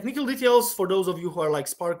technical details for those of you who are like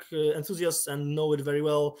Spark enthusiasts and know it very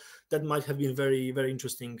well. That might have been very, very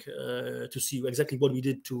interesting to see exactly what we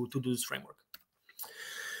did to do this framework.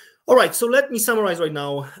 All right, so let me summarize right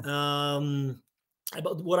now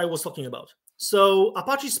about what I was talking about. So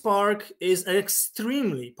Apache Spark is an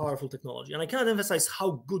extremely powerful technology, and I cannot emphasize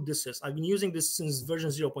how good this is. I've been using this since version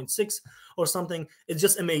 0.6 or something. It's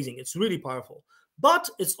just amazing. It's really powerful. But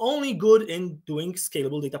it's only good in doing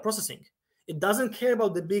scalable data processing. It doesn't care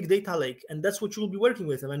about the big data lake, and that's what you will be working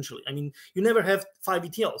with eventually. I mean, you never have 5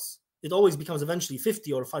 ETLs. It always becomes eventually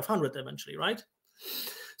 50 or 500 eventually, right?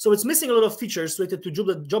 So it's missing a lot of features related to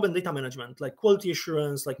job and data management, like quality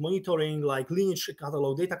assurance, like monitoring, like lineage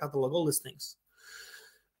catalog, data catalog, all these things.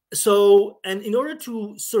 So, and in order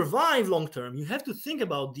to survive long-term, you have to think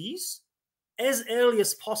about these as early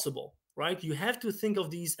as possible, right? You have to think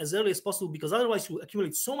of these as early as possible, because otherwise you will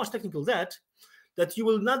accumulate so much technical debt that you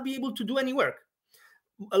will not be able to do any work.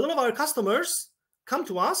 A lot of our customers come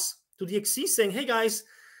to us, to DXC, saying, hey guys,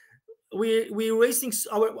 we're racing,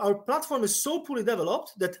 our platform is so poorly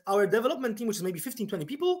developed that our development team, which is maybe 15, 20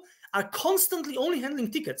 people, are constantly only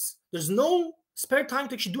handling tickets. There's no spare time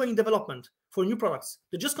to actually do any development for new products.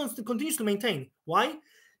 They just continues to maintain. Why?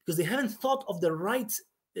 Because they haven't thought of the right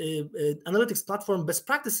analytics platform best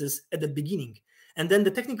practices at the beginning. And then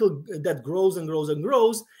the technical debt grows and grows and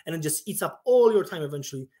grows, and it just eats up all your time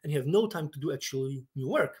eventually, and you have no time to do actually new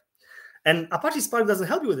work. And Apache Spark doesn't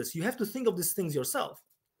help you with this. You have to think of these things yourself.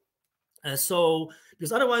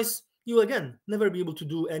 Because otherwise you will, again, never be able to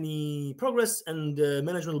do any progress, and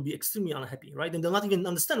management will be extremely unhappy, right? And they'll not even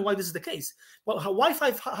understand why this is the case. Well, why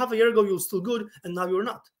half a year ago you were still good and now you're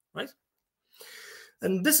not, right?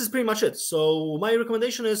 And this is pretty much it. So my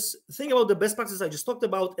recommendation is think about the best practices I just talked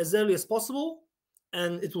about as early as possible,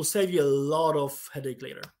 and it will save you a lot of headache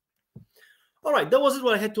later. All right, that was it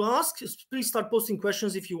what I had to ask. Please start posting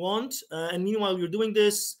questions if you want. And meanwhile, you're doing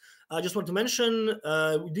this, I just want to mention,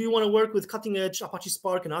 do you want to work with cutting-edge Apache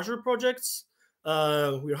Spark and Azure projects?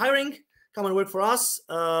 We're hiring. Come and work for us.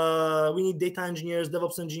 We need data engineers,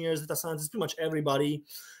 DevOps engineers, data scientists, pretty much everybody.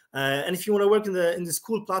 And if you want to work in this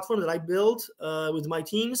cool platform that I built with my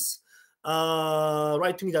teams,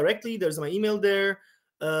 write to me directly. There's my email there.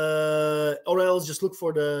 Or else just look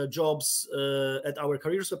for the jobs at our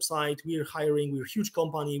careers website. We're hiring. We're a huge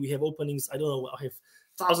company. We have openings. I don't know. I have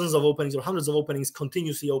thousands of openings or hundreds of openings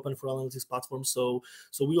continuously open for analytics platforms. So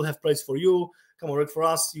we will have place for you. Come and work for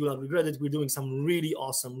us. You will not regret it. We're doing some really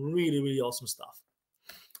awesome, really awesome stuff.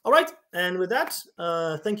 All right. And with that,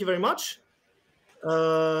 thank you very much.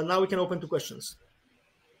 Now we can open to questions.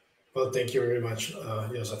 Well, thank you very much,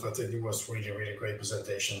 Josef. I think it was really great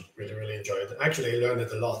presentation. Really enjoyed it. Actually, I learned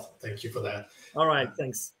it a lot. Thank you for that. All right,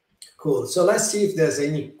 thanks. Cool. So let's see if there's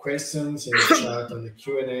any questions in the chat on the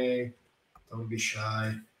Q&A. Don't be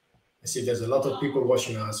shy. I see there's a lot of people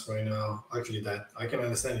watching us right now. Actually, that I can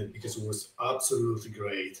understand it because it was absolutely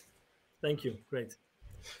great. Thank you. Great.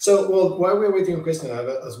 So, well, while we're waiting for questions, I have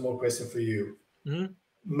a small question for you. Mm-hmm.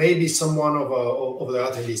 Maybe someone of the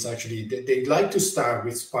attendees actually they'd like to start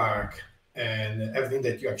with Spark and everything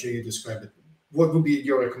that you actually described. What would be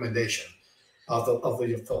your recommendation after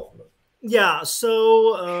your thought? Yeah,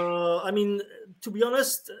 so I mean, to be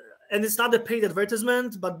honest, and it's not a paid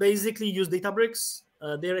advertisement, but basically use Databricks.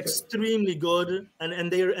 They're extremely good,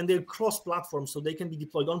 and they're cross-platform, so they can be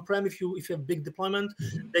deployed on-prem if you have big deployment.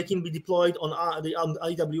 Mm-hmm. They can be deployed on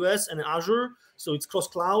AWS and Azure, so it's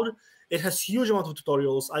cross-cloud. It has huge amount of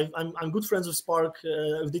tutorials. I'm good friends with Spark,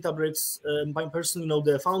 with Databricks. By person,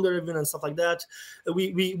 the founder even and stuff like that.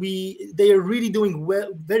 They are really doing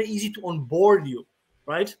well, very easy to onboard you,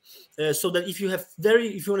 right? So that if you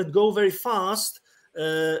want to go very fast,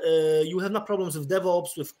 you have no problems with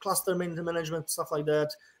DevOps, with cluster management, stuff like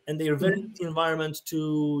that, and they are very easy environment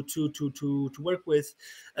to work with.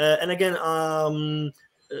 And again,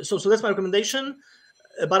 so that's my recommendation.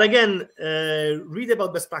 But again, read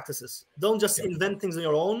about best practices. Don't just invent things on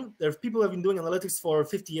your own. There are people who have been doing analytics for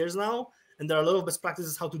 50 years now, and there are a lot of best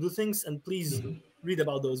practices how to do things. And please read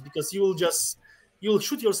about those, because you will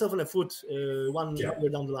shoot yourself in the foot one year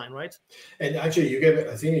down the line, right? And actually,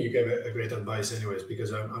 I think you gave a great advice, anyways,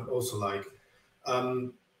 because I'm also like,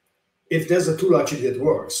 if there's a tool actually that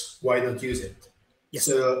works, why not use it? Yes.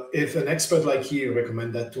 So if an expert like you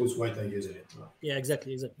recommend that tools, why not using it? Yeah,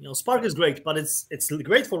 exactly. Spark is great, but it's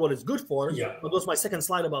great for what it's good for. Yeah. That was my second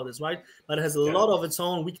slide about this, right? But it has a lot of its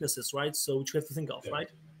own weaknesses, right? So which you have to think of, right?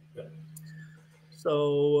 Yeah.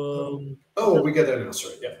 So. We got an answer.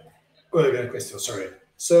 Yeah. Oh, I got a question. Sorry.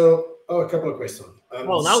 So, a couple of questions.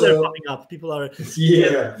 Now they're popping up. People are.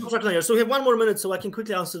 Yeah. So we have 1 more minute, so I can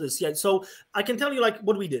quickly answer this. Yeah. So I can tell you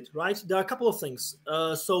what we did, right? There are a couple of things.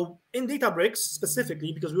 So in Databricks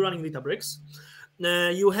specifically, because we're running Databricks,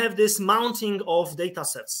 you have this mounting of data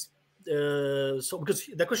sets. So because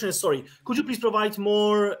the question is, sorry, could you please provide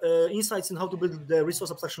more insights in how to build the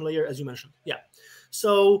resource abstraction layer, as you mentioned? Yeah.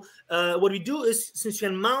 So what we do is, since you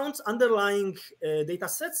can mount underlying data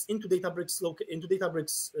sets into Databricks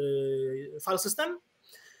file system,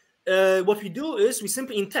 what we do is we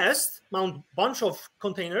simply in test mount bunch of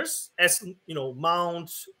containers as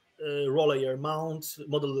mount raw layer, mount,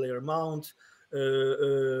 model layer, mount,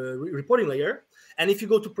 reporting layer. And if you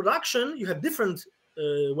go to production, you have different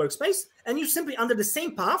workspace, and you simply under the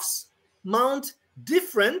same paths mount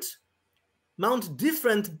different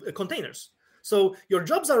containers. So your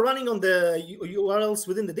jobs are running on the URLs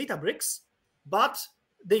within the Databricks, but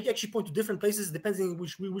they actually point to different places depending on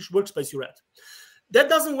which workspace you're at. That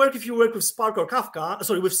doesn't work if you work with Spark or Kafka,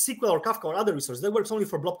 sorry, with SQL or Kafka or other resources. That works only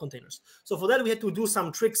for blob containers. So for that, we had to do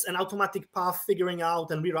some tricks and automatic path figuring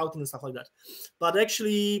out and rerouting and stuff like that. But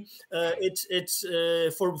actually,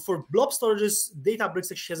 for blob storages,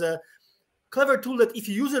 Databricks actually has a clever tool that if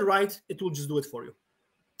you use it right, it will just do it for you.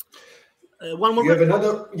 One more. You have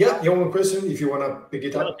another? Yeah, you have one question if you want to pick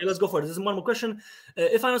it up. Okay, let's go for it. This is one more question.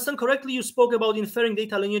 If I understand correctly, you spoke about inferring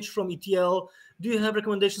data lineage from ETL. Do you have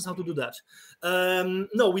recommendations how to do that?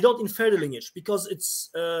 No, we don't infer the lineage because it's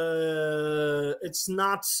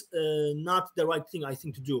not the right thing, I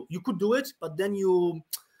think, to do. You could do it, but then you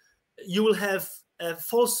will have a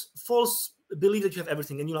false belief that you have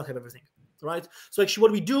everything, and you not have everything, right? So actually,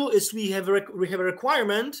 what we do is we have a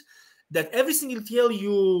requirement that every single ETL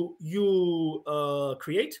you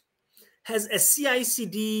create has a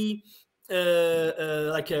CI/CD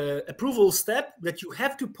like a approval step that you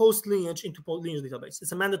have to post lineage into lineage database.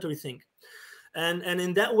 It's a mandatory thing, and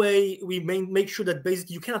in that way we make sure that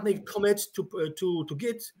basically you cannot make commit to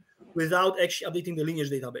Git without actually updating the lineage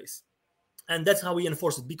database, and that's how we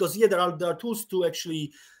enforce it. Because yeah, there are tools to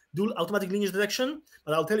actually do automatic lineage detection,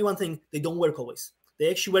 but I'll tell you one thing: they don't work always. They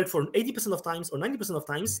actually work for 80% of times or 90% of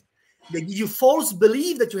times. They give you false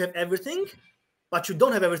belief that you have everything, but you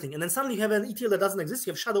don't have everything. And then suddenly you have an ETL that doesn't exist.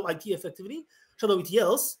 You have shadow IT effectively, shadow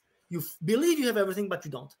ETLs. You believe you have everything, but you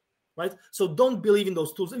don't, right? So don't believe in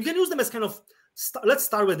those tools. You can use them as kind of, let's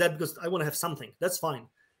start with that because I want to have something. That's fine.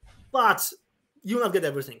 But you will not get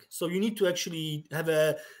everything. So you need to actually have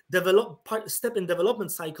a step in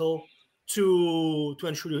development cycle to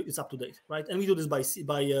ensure it's up to date, right? And we do this by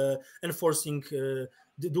enforcing,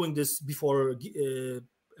 doing this before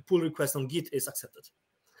pull request on Git is accepted.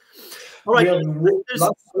 All right.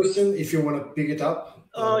 Last question, if you want to pick it up.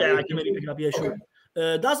 Oh yeah, I can maybe pick it up. Yeah, sure.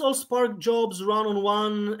 Okay. Does all Spark jobs run on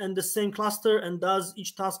one and the same cluster, and does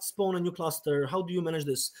each task spawn a new cluster? How do you manage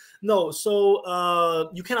this? No, so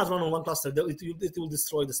you cannot run on one cluster. It will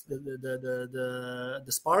destroy the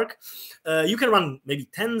Spark. You can run maybe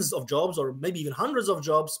tens of jobs or maybe even hundreds of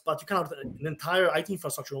jobs, but you cannot an entire IT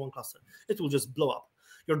infrastructure on one cluster. It will just blow up.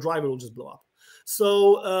 Your driver will just blow up.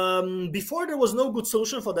 So before there was no good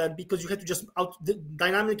solution for that because you had to just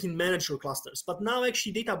dynamically manage your clusters. But now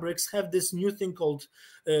actually Databricks have this new thing called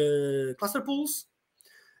cluster pools,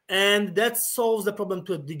 and that solves the problem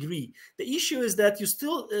to a degree. The issue is that you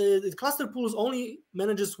still the cluster pools only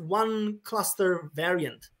manages one cluster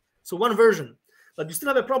variant, so one version. But you still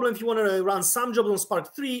have a problem if you want to run some jobs on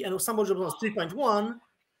Spark 3 and some jobs on 3.1.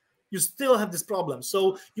 You still have this problem.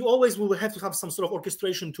 So you always will have to have some sort of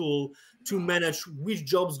orchestration tool to manage which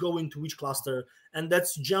jobs go into which cluster. And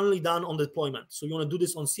that's generally done on deployment. So you want to do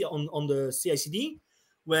this on the CI/CD.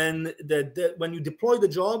 When you deploy the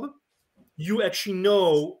job, you actually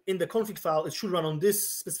know in the config file it should run on this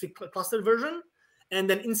specific cluster version. And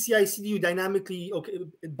then in CI/CD, you dynamically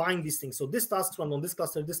bind these things. So this task run on this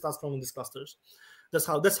cluster, this task run on these clusters. That's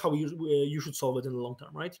how you should solve it in the long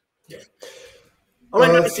term, right? Yeah. All right,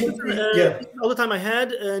 all the time I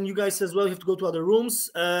had, and you guys as well, you have to go to other rooms.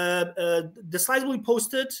 The slides will be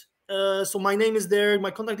posted. So my name is there, my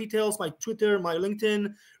contact details, my Twitter, my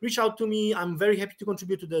LinkedIn. Reach out to me. I'm very happy to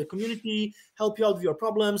contribute to the community, help you out with your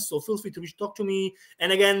problems. So feel free to talk to me.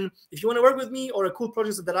 And again, if you want to work with me or a cool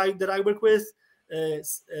project that I work with,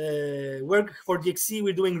 work for DXC.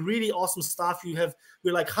 We're doing really awesome stuff.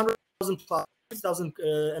 We're like 100,000 plus 6,000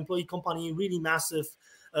 employee company, really massive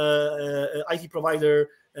IT provider,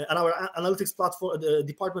 and our analytics platform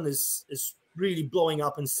department is really blowing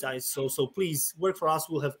up in size. So please work for us.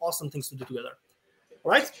 We'll have awesome things to do together.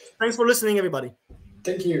 All right. Thanks for listening, everybody.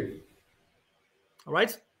 Thank you. All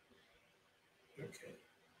right. Okay.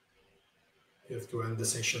 You have to end the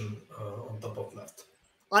session on top of left.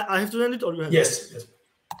 I have to end it, or you have? Yes. Yes.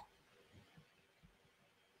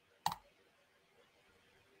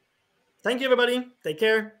 Thank you, everybody. Take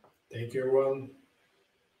care. Thank you, everyone.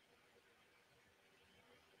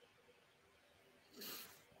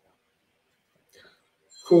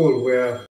 Cool. We're